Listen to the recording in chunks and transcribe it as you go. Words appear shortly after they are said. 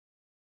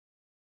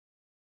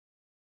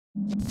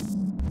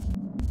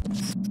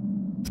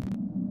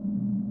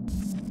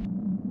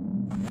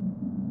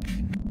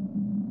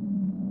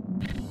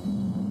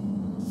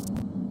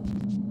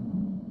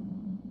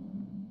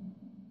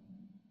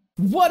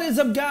What is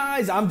up,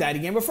 guys? I'm Daddy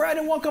Gamer Fred,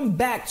 and welcome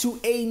back to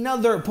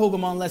another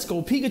Pokemon Let's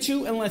Go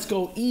Pikachu and Let's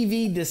Go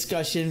Eevee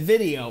discussion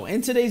video.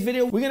 In today's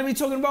video, we're going to be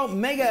talking about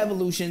Mega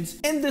Evolutions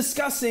and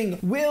discussing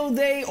will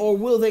they or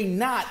will they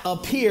not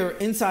appear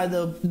inside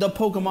the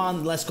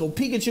Pokemon Let's Go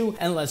Pikachu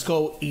and Let's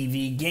Go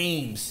Eevee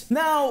games.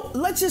 Now,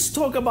 let's just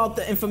talk about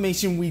the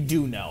information we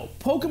do know.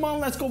 Pokemon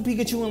Let's Go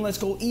Pikachu and Let's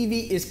Go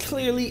Eevee is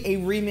clearly a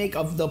remake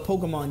of the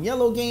Pokemon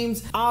Yellow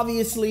games.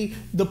 Obviously,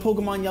 the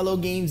Pokemon Yellow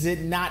games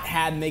did not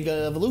have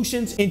Mega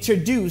Evolutions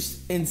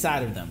introduced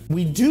inside of them.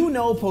 We do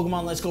know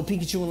Pokemon Let's Go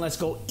Pikachu and Let's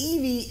Go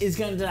Eevee is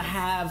going to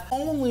have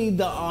only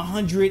the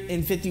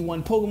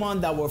 151 Pokemon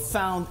that were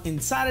found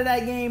inside of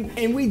that game,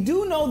 and we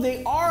do know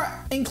they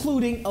are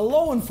including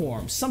Alolan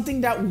forms,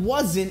 something that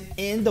wasn't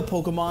in the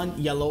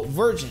Pokemon Yellow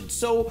version.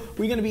 So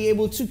we're going to be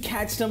able to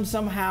catch them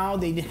somehow.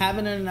 They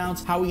haven't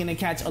announced how we're going to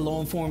catch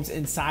Alolan forms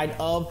inside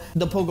of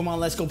the Pokemon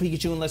Let's Go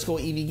Pikachu and Let's Go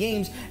Eevee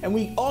games, and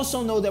we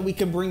also know that we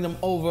can bring them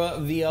over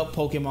via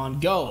Pokemon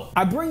Go.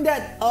 I bring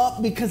that up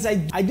because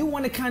I do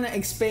want to kind of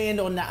expand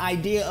on the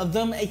idea of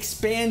them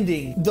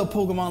expanding the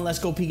Pokemon Let's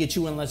Go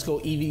Pikachu and Let's Go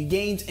Eevee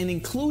games and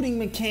including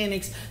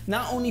mechanics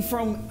not only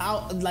from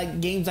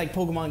games like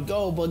Pokemon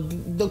Go,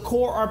 but the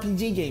core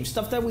RPG games,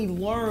 stuff that we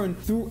learned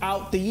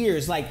throughout the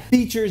years, like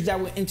features that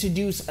were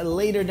introduced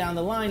later down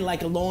the line, like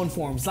Alolan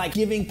forms, like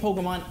giving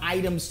Pokemon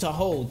items to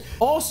hold.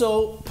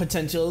 Also,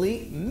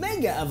 potentially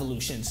Mega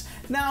Evolutions.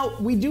 Now,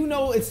 we do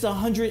know it's the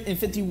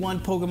 151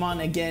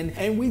 Pokemon again,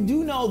 and we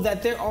do know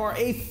that there are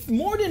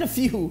more than a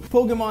few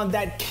Pokemon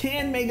that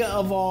can Mega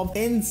Evolve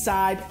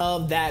inside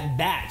of that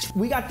batch.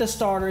 We got the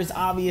starters,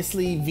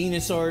 obviously,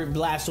 Venusaur,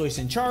 Blastoise,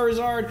 and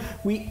Charizard.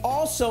 We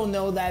also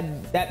know that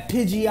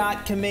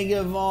Pidgeot can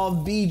Mega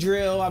Evolve,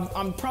 Beedrill.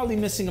 I'm probably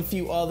missing a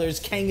few others,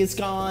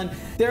 Kangaskhan.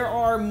 There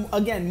are,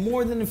 again,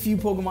 more than a few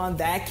Pokemon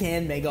that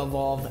can Mega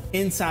Evolve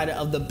inside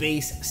of the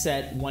base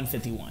set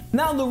 151.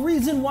 Now, the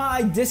reason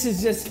why this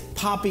is just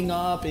popping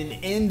up and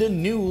in the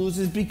news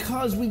is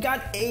because we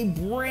got a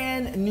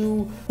brand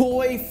new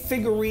toy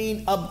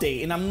figurine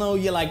update. And I know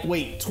you're like,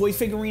 wait, toy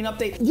figurine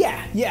update?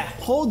 Yeah,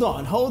 hold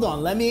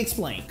on, let me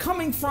explain.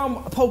 Coming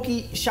from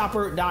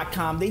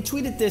Pokeshopper.com, they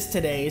tweeted this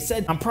today. It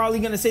said, I'm probably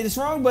gonna say this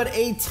wrong, but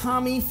a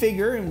Tommy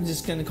figure, I'm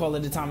just gonna call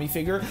it a Tommy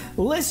figure,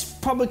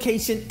 list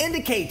publication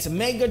indicates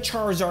Mega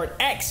Charizard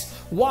X,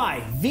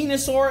 Y,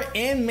 Venusaur,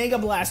 and Mega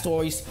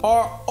Blastoise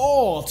are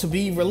all to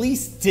be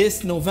released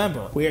this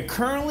November. We are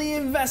currently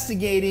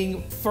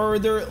investigating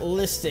further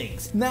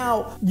listings.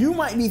 Now, you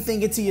might be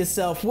thinking to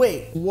yourself,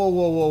 wait,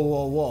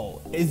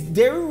 whoa. Is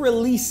they're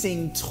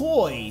releasing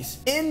toys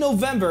in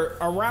November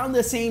around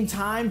the same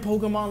time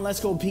Pokemon Let's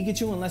Go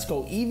Pikachu and Let's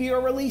Go Eevee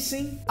are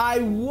releasing? I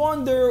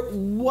wonder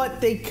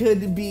what they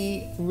could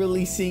be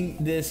releasing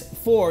this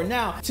for.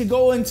 Now, to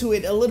go into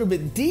it a little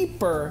bit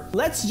deeper,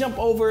 let's jump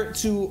over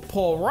to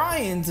Paul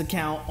Ryan's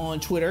account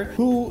on Twitter,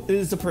 who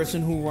is the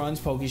person who runs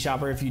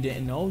Pokeshopper. If you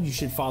didn't know, you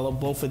should follow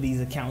both of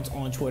these accounts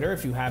on Twitter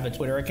if you have a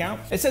Twitter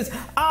account. It says,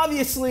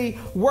 obviously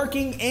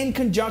working in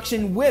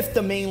conjunction with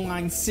the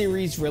mainline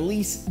series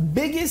release,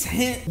 biggest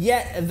hint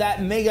yet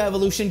that Mega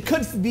Evolution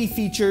could be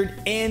featured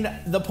in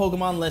the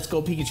Pokemon Let's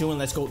Go Pikachu and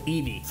Let's Go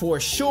Eevee for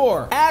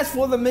sure. As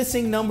for the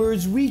missing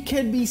numbers, we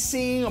could be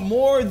seeing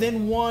more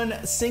than one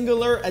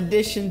singular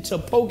addition to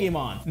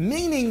Pokemon,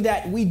 meaning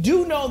that we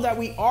do know that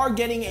we are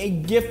getting a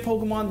gift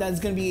Pokemon that is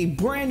going to be a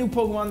brand new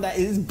Pokemon that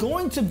is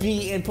going to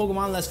be in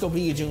Pokemon Let's Go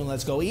Pikachu and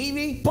Let's Go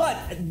Eevee. But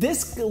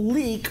this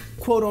leak,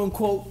 quote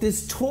unquote,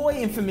 this toy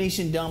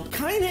information dump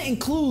kind of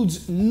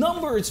includes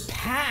numbers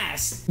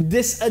past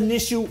this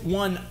initial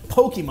one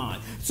Pokemon.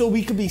 So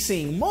we could be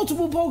seeing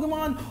multiple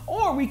Pokemon,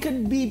 or we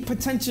could be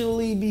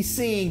potentially be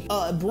seeing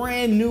a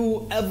brand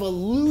new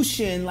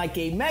evolution, like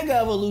a Mega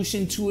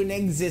Evolution to an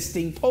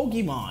existing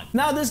Pokemon.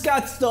 Now, this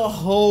got the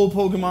whole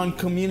Pokemon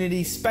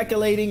community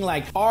speculating,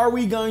 like, are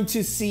we going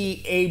to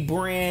see a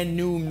brand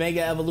new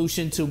Mega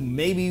Evolution to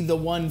maybe the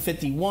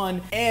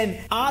 151? And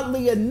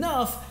oddly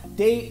enough,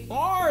 they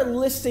are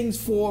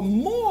listings for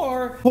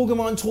more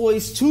Pokemon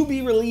toys to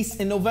be released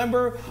in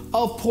November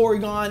of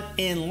Porygon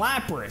and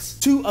Lapras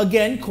to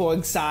again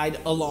coincide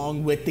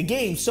along with the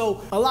game.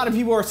 So a lot of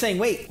people are saying,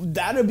 wait,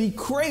 that'd be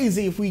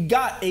crazy if we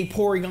got a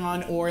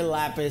Porygon or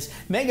Lapras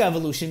Mega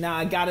Evolution. Now,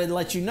 I gotta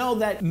let you know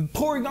that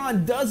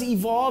Porygon does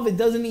evolve. It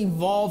doesn't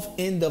evolve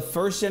in the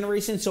first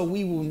generation, so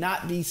we will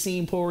not be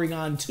seeing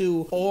Porygon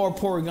 2 or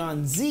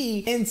Porygon Z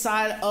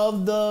inside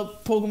of the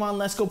Pokemon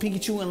Let's Go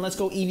Pikachu and Let's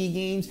Go Eevee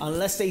games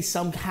unless they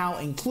somehow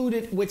include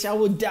it, which I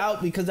would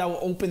doubt because that will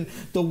open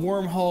the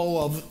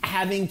wormhole of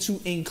having to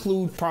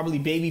include probably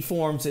baby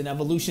forms and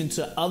evolution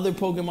to other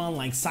Pokemon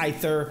like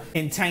Scyther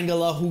and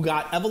Tangela who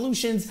got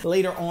evolutions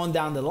later on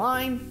down the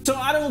line. So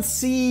I don't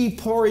see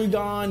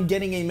Porygon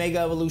getting a Mega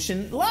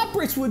Evolution.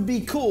 Lapras would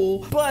be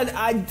cool, but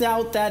I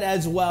doubt that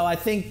as well. I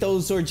think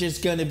those are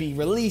just gonna be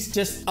released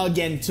just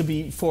again to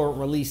be for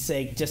release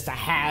sake, just to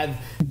have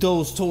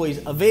those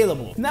toys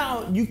available.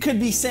 Now you could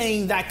be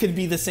saying that could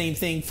be the same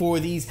thing for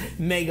these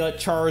Mega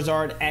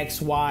Charizard,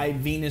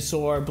 XY,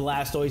 Venusaur,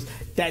 Blastoise,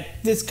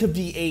 that this could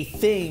be a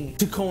thing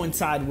to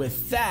coincide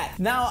with that.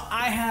 Now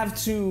I have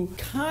to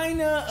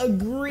kind of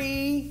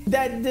agree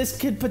that this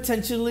could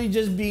potentially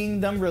just be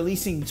them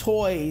releasing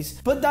toys,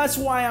 but that's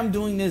why I'm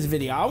doing this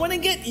video. I want to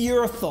get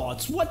your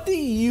thoughts. What do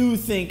you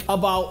think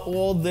about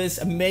all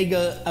this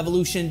Mega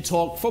Evolution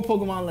talk for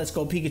Pokemon Let's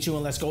Go Pikachu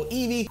and Let's Go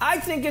Eevee? I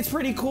think it's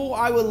pretty cool.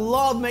 I would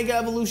love Mega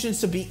Evolutions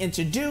to be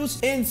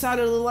introduced inside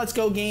of the Let's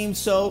Go game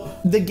so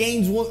the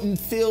games wouldn't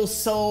feel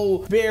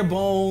so bare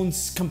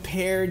bones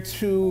compared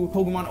to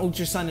Pokemon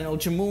Ultra Sun and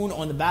Ultra Moon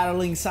on the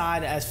battling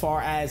side. As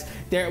far as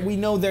we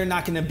know they're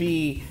not going to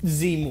be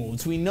Z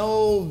moves. We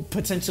know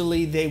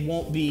potentially they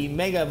won't be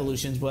Mega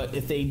Evolutions, but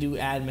if they do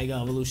add Mega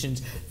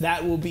Evolutions,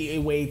 that will be a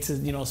way to,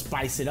 you know,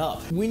 spice it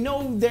up. We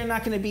know they're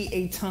not going to be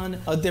a ton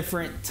of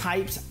different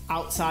types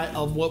outside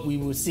of what we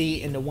will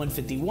see in the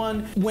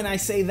 151. When I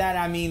say that,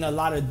 I mean a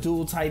lot of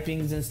dual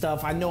typings and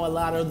stuff. I know a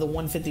lot of the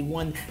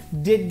 151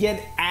 did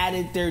get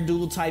added their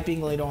dual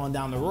typing later on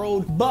down the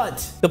road,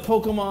 but the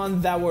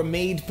Pokemon that were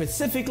made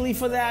specifically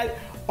for that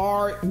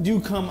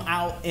do come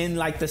out in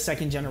like the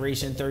 2nd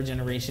generation, 3rd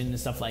generation and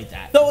stuff like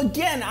that. So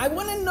again, I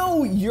want to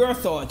know your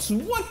thoughts.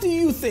 What do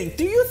you think?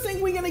 Do you think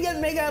we're gonna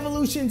get Mega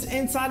Evolutions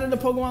inside of the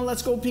Pokemon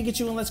Let's Go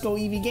Pikachu and Let's Go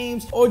Eevee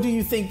games, or do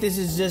you think this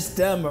is just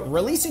them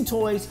releasing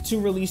toys to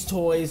release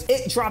toys,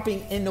 it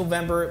dropping in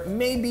November,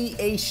 maybe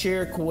a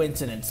sheer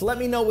coincidence? Let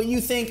me know what you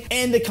think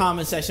in the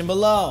comment section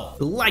below.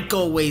 Like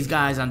always,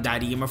 guys, I'm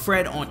Daddy Gamer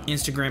Fred on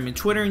Instagram and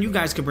Twitter, and you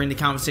guys can bring the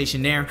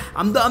conversation there.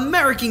 I'm the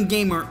American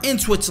gamer in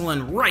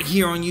Switzerland right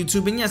here on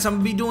YouTube, and yes, I'm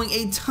gonna be doing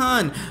a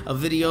ton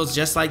of videos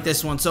just like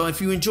this one. So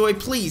if you enjoy,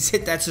 please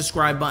hit that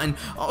subscribe button.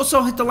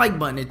 Also hit the like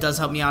button. It does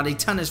help me out a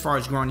ton as far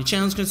as growing the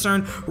channel is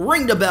concerned.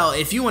 Ring the bell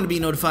if you want to be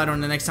notified on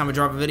the next time I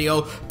drop a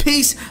video.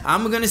 Peace.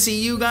 I'm gonna see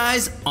you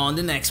guys on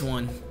the next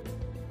one.